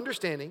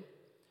 understanding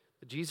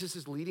that Jesus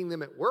is leading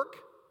them at work,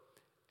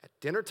 at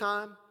dinner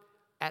time,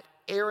 at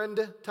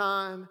errand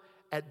time,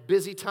 at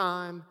busy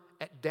time,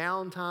 at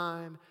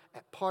downtime,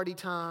 at party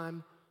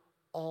time,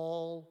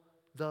 all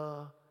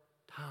the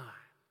time.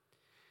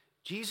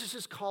 Jesus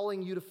is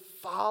calling you to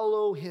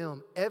follow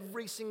him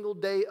every single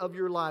day of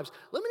your lives.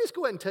 Let me just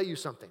go ahead and tell you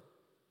something.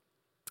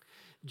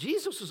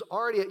 Jesus was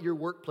already at your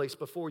workplace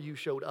before you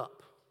showed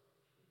up.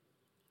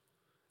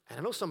 And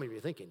I know some of you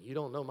are thinking, you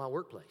don't know my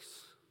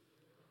workplace.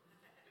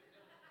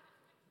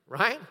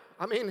 Right?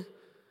 I mean,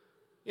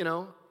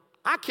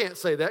 I can't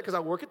say that because I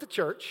work at the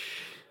church.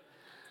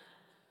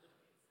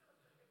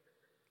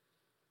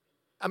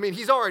 I mean,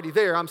 he's already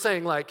there. I'm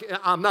saying,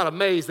 I'm not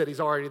amazed that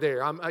he's already there.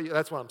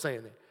 That's what I'm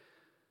saying there.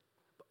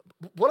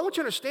 What I want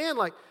you to understand,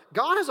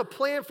 God has a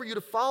plan for you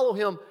to follow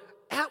him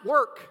at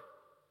work.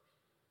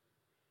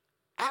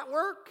 At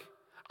work.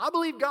 I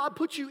believe God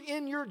put you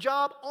in your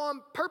job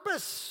on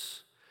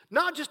purpose.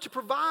 Not just to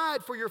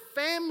provide for your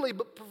family,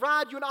 but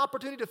provide you an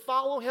opportunity to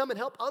follow him and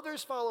help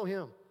others follow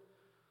him.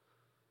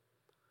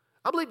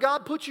 I believe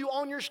God put you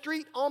on your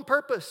street on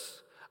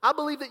purpose. I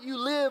believe that you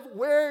live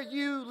where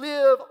you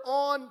live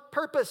on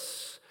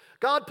purpose.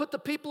 God put the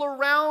people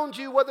around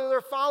you, whether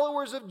they're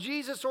followers of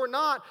Jesus or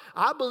not.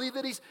 I believe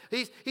that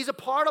he's a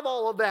part of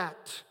all of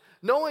that,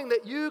 knowing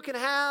that you can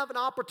have an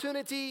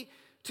opportunity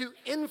to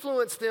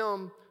influence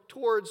them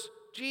towards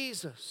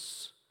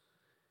Jesus.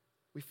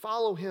 We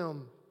follow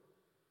him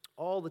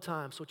all the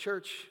time. So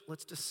church,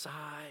 let's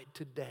decide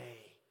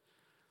today.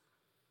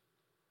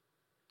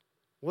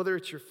 Whether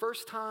it's your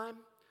first time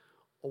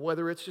or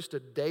whether it's just a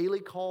daily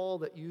call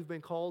that you've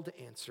been called to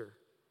answer,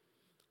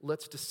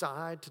 let's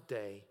decide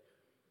today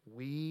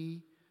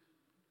we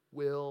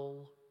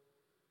will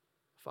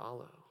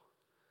follow.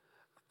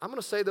 I'm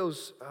going to say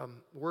those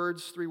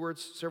three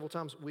words several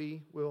times.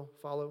 We will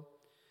follow.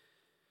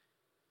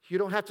 You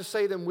don't have to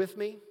say them with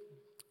me,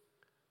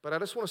 but I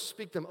just want to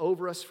speak them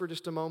over us for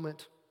just a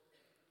moment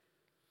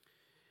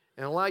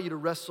and allow you to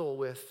wrestle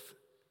with,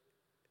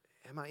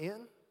 am I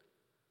in?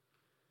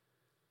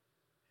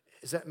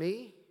 Is that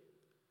me?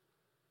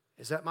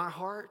 Is that my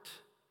heart?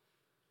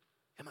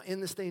 Am I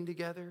in this thing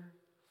together?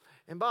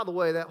 And by the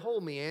way, that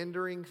whole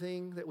meandering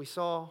thing that we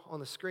saw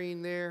on the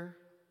screen there,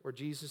 where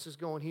Jesus is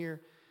going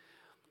here,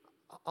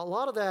 a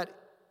lot of that,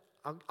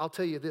 I'll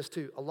tell you this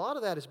too, a lot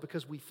of that is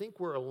because we think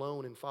we're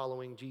alone in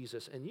following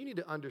Jesus. And you need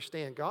to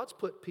understand, God's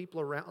put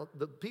people around,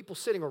 the people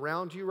sitting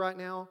around you right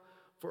now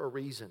for a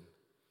reason.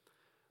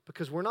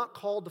 Because we're not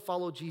called to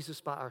follow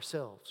Jesus by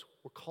ourselves.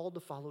 We're called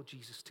to follow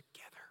Jesus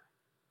together.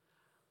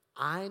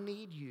 I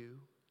need you.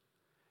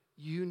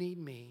 You need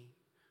me.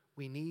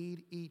 We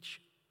need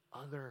each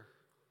other.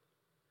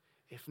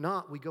 If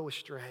not, we go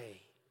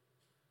astray.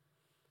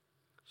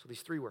 So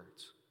these three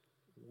words,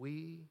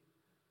 we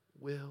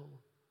will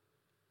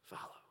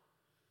follow.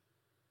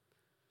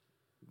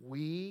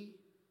 We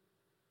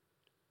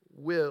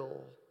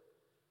will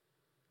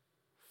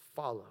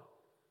follow.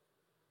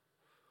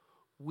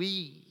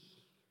 We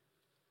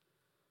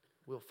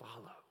will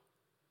follow.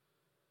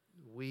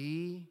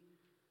 We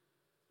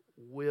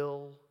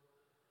will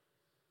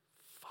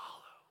follow.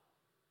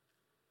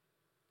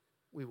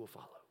 We will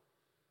follow.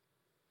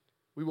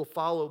 We will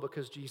follow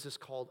because Jesus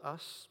called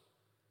us.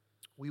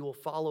 We will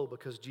follow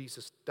because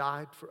Jesus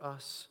died for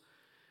us.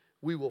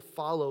 We will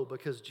follow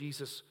because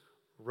Jesus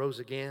rose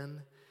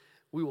again.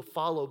 We will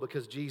follow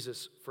because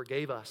Jesus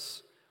forgave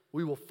us.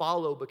 We will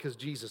follow because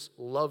Jesus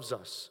loves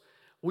us.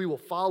 We will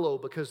follow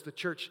because the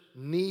church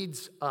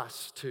needs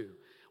us to.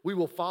 We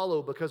will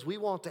follow because we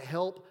want to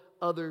help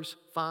others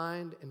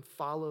find and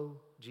follow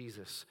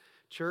Jesus.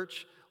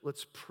 Church,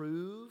 let's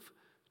prove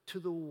to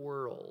the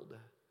world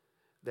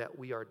that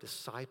we are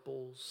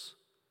disciples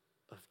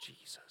of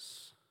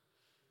Jesus.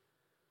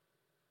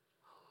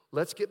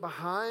 Let's get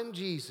behind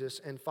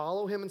Jesus and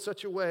follow him in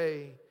such a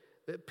way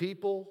that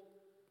people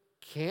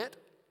can't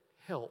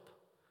help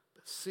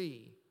but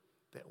see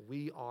that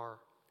we are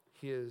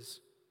his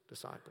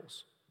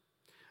disciples.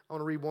 I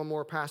want to read one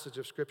more passage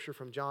of Scripture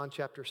from John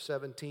chapter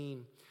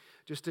 17,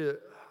 just to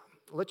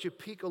let you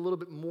peek a little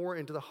bit more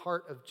into the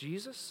heart of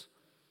Jesus,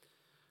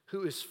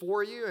 who is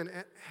for you. And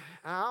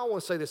I don't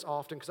want to say this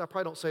often because I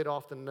probably don't say it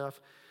often enough.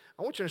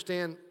 I want you to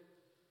understand,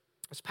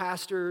 as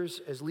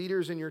pastors, as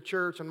leaders in your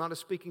church, I'm not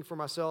just speaking for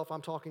myself,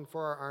 I'm talking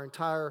for our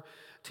entire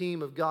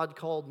team of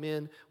God-called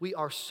men. We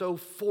are so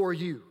for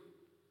you.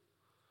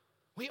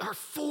 We are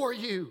for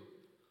you.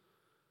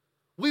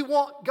 We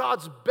want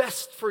God's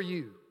best for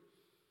you.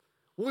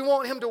 We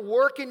want him to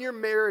work in your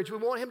marriage. We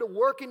want him to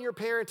work in your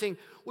parenting.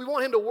 We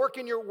want him to work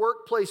in your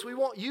workplace. We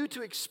want you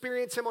to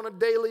experience him on a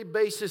daily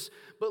basis.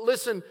 But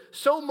listen,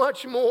 so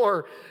much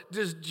more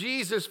does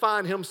Jesus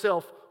find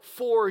himself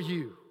for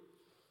you.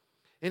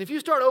 And if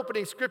you start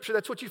opening Scripture,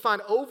 that's what you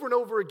find over and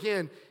over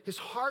again, his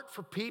heart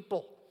for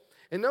people.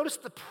 And notice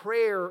the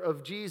prayer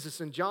of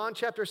Jesus in John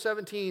chapter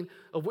 17,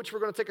 of which we're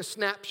going to take a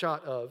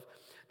snapshot of.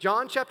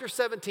 John chapter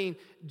 17,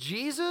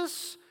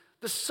 Jesus,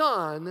 the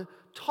Son,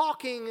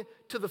 talking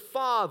to the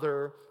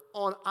Father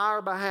on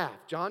our behalf.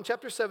 John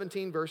chapter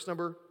 17, verse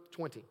number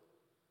 20.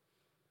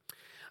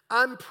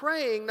 I'm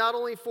praying not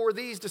only for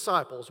these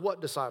disciples. What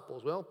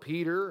disciples? Well,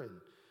 Peter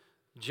and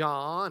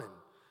John and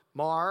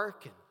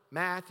Mark and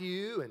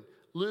Matthew and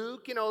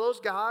Luke, those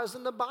guys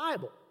in the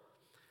Bible.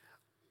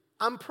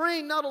 I'm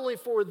praying not only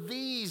for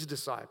these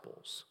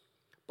disciples,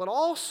 but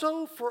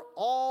also for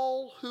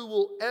all who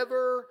will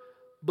ever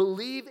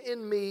believe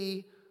in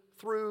me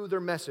through their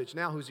message.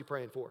 Now, who's he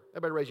praying for?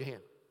 Everybody raise your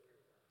hand.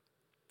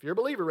 If you're a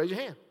believer, raise your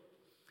hand.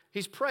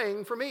 He's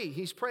praying for me.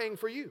 He's praying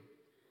for you.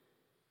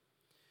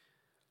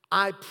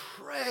 I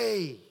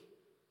pray,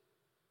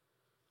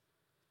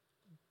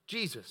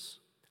 Jesus,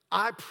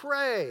 I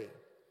pray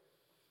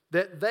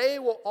that they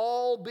will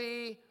all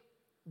be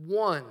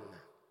one,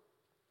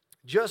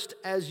 just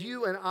as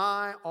you and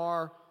I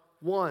are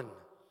one.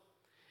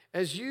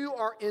 As you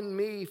are in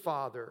me,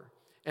 Father,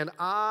 and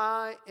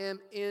I am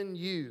in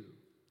you.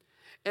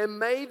 And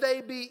may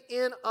they be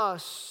in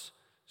us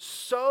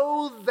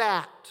so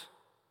that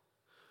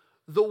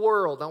the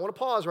world. Now, I want to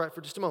pause right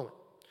for just a moment.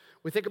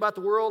 We think about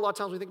the world, a lot of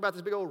times we think about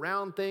this big old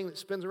round thing that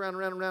spins around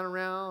and around and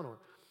around. Or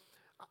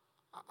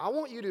I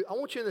want you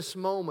in this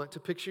moment to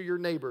picture your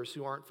neighbors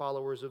who aren't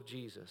followers of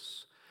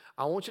Jesus.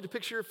 I want you to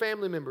picture your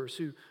family members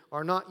who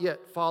are not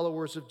yet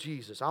followers of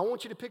Jesus. I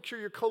want you to picture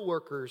your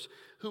coworkers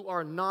who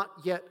are not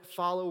yet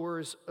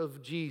followers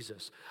of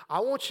Jesus.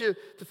 I want you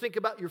to think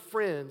about your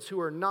friends who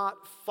are not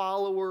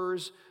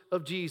followers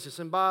of Jesus.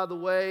 And by the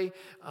way,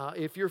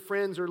 if your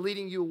friends are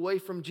leading you away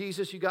from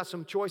Jesus, you got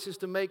some choices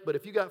to make. But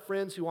if you got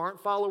friends who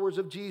aren't followers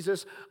of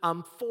Jesus,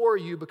 I'm for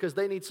you because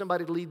they need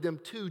somebody to lead them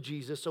to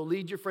Jesus. So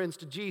lead your friends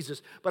to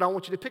Jesus. But I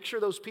want you to picture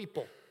those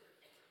people.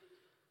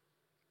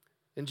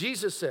 And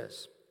Jesus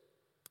says,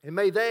 and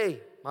may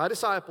they, my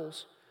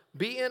disciples,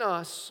 be in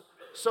us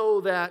so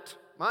that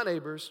my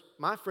neighbors,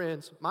 my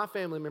friends, my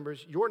family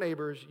members, your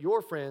neighbors,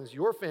 your friends,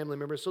 your family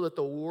members, so that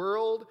the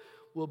world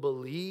will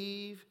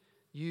believe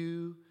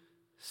you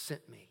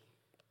sent me.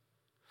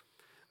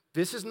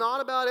 This is not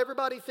about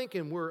everybody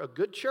thinking we're a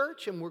good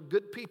church and we're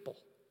good people.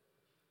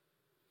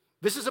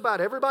 This is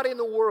about everybody in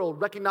the world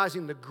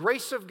recognizing the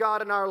grace of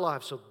God in our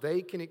lives so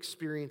they can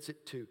experience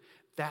it too.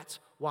 That's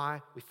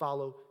why we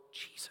follow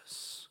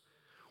Jesus.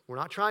 We're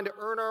not trying to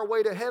earn our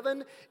way to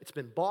heaven. It's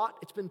been bought.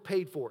 It's been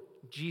paid for.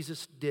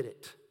 Jesus did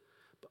it.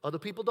 But other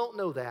people don't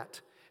know that,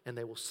 and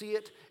they will see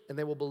it, and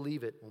they will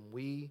believe it when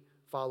we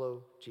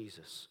follow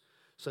Jesus.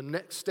 So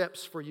next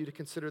steps for you to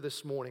consider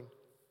this morning.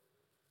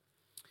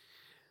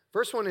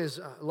 First one is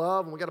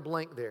love, and we got a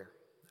blank there.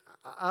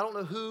 I don't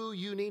know who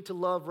you need to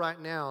love right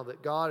now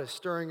that God is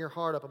stirring your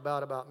heart up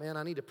about, man,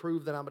 I need to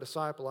prove that I'm a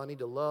disciple. I need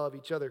to love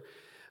each other.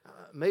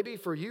 Maybe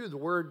for you, the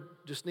word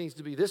just needs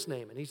to be this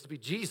name. It needs to be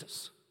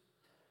Jesus.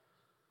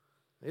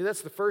 Maybe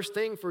that's the first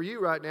thing for you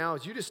right now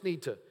is you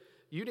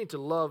need to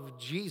love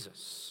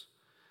Jesus.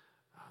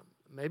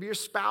 Maybe your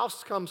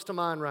spouse comes to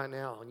mind right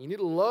now, and you need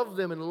to love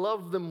them and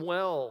love them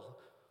well.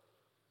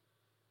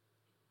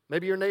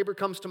 Maybe your neighbor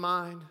comes to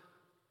mind.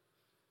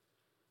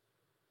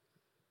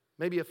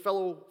 Maybe a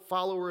fellow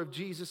follower of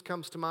Jesus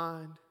comes to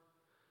mind.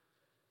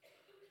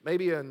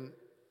 Maybe an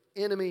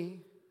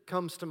enemy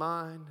comes to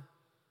mind.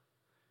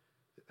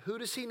 Who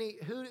does he need?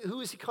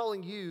 Who is he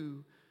calling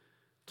you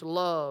to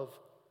love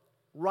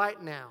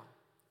right now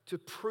to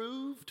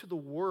prove to the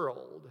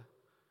world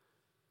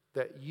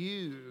that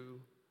you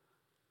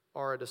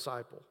are a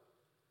disciple?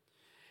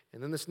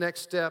 And then this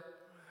next step,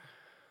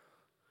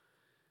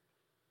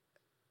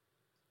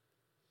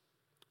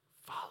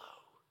 follow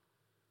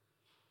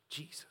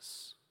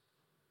Jesus.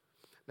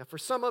 Now, for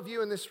some of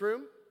you in this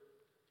room,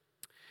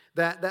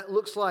 that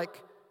looks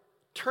like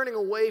turning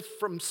away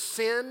from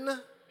sin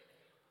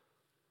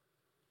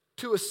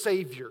to a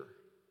Savior.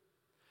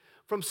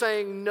 From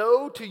saying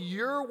no to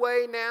your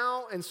way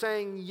now and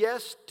saying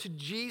yes to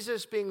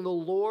Jesus being the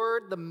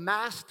Lord, the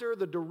master,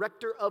 the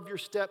director of your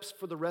steps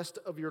for the rest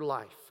of your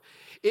life.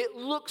 It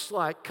looks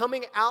like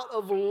coming out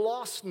of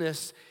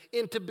lostness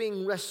into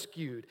being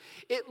rescued.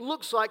 It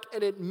looks like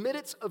an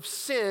admittance of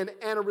sin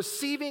and a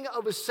receiving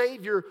of a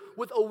Savior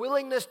with a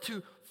willingness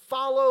to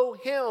follow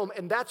Him.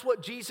 And that's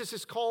what Jesus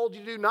has called you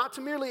to do, not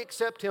to merely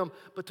accept Him,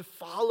 but to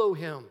follow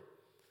Him.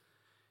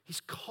 He's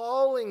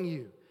calling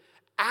you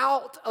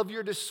out of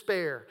your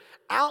despair,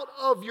 out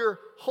of your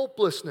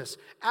hopelessness,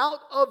 out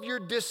of your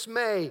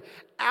dismay,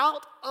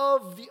 out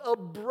of the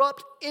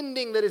abrupt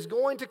ending that is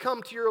going to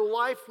come to your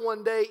life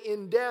one day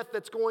in death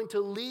that's going to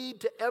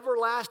lead to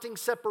everlasting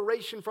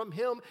separation from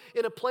Him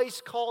in a place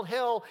called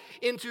hell,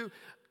 into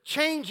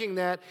changing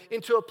that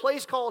into a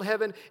place called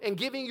heaven and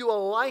giving you a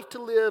life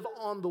to live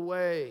on the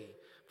way.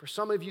 For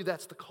some of you,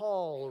 that's the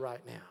call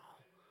right now.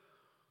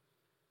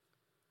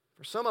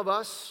 For some of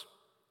us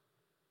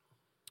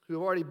who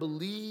have already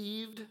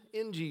believed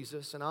in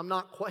Jesus, and I'm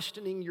not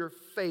questioning your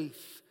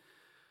faith,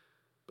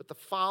 but the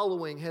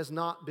following has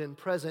not been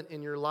present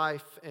in your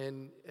life,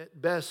 and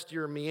at best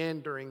you're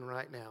meandering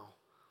right now.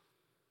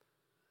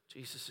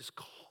 Jesus is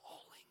calling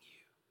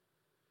you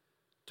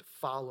to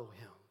follow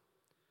Him.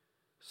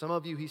 Some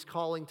of you, He's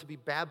calling to be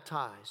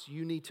baptized.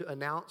 You need to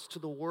announce to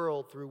the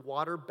world through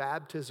water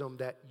baptism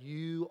that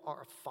you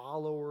are a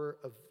follower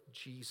of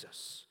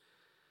Jesus.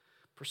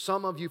 For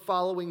some of you,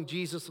 following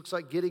Jesus looks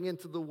like getting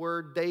into the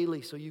Word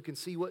daily so you can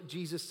see what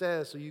Jesus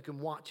says, so you can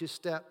watch His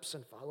steps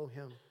and follow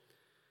Him.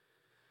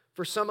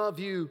 For some of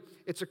you,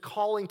 it's a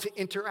calling to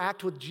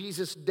interact with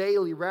Jesus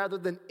daily rather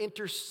than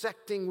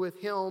intersecting with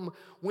Him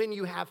when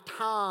you have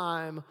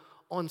time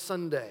on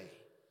Sunday.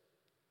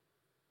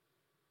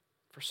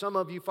 For some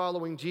of you,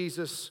 following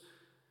Jesus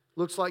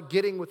looks like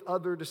getting with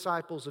other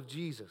disciples of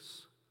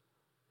Jesus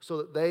so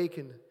that they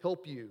can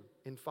help you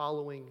in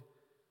following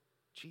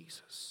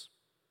Jesus.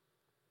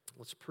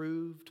 Let's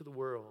prove to the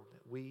world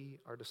that we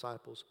are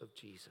disciples of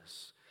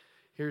Jesus.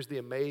 Here's the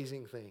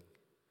amazing thing.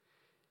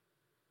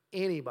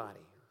 Anybody,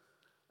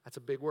 that's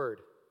a big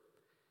word,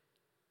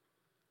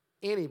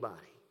 anybody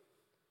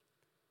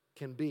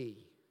can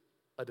be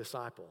a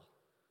disciple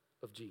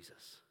of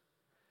Jesus.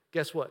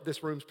 Guess what?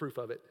 This room's proof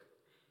of it.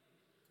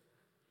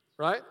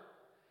 Right?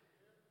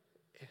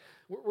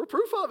 We're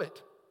proof of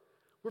it.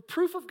 We're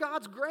proof of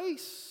God's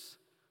grace.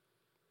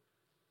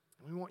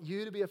 We want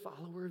you to be a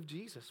follower of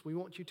Jesus. We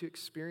want you to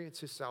experience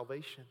His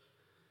salvation.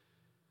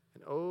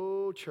 And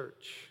oh,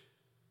 church,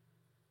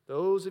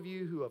 those of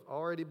you who have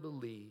already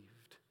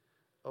believed,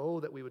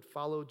 oh, that we would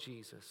follow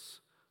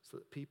Jesus so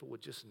that people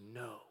would just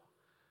know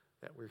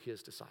that we're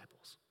His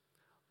disciples.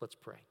 Let's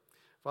pray.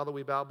 Father,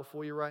 we bow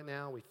before you right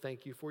now. We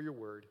thank you for your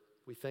word.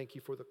 We thank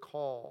you for the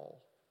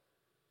call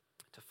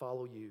to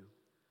follow you.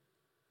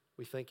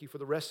 We thank you for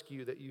the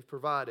rescue that you've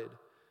provided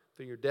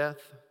through your death,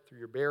 through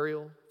your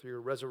burial, through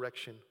your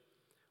resurrection.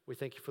 We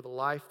thank you for the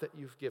life that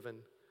you've given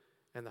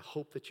and the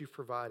hope that you've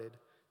provided,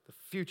 the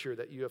future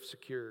that you have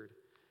secured.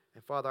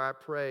 And Father, I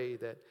pray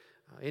that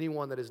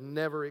anyone that has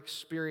never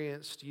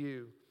experienced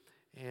you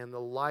and the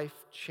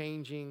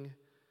life-changing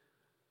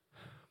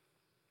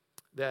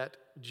that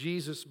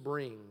Jesus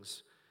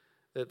brings,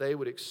 that they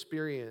would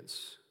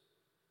experience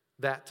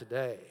that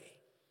today.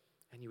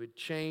 And you would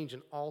change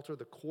and alter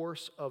the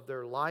course of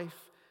their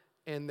life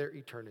and their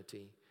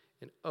eternity.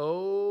 And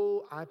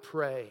oh, I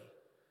pray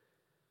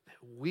that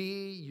we,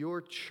 your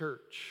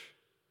church,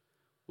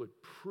 would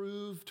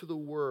prove to the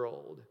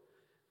world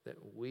that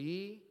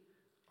we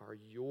are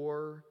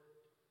your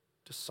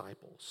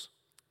disciples.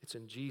 It's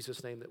in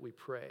Jesus' name that we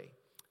pray.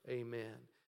 Amen.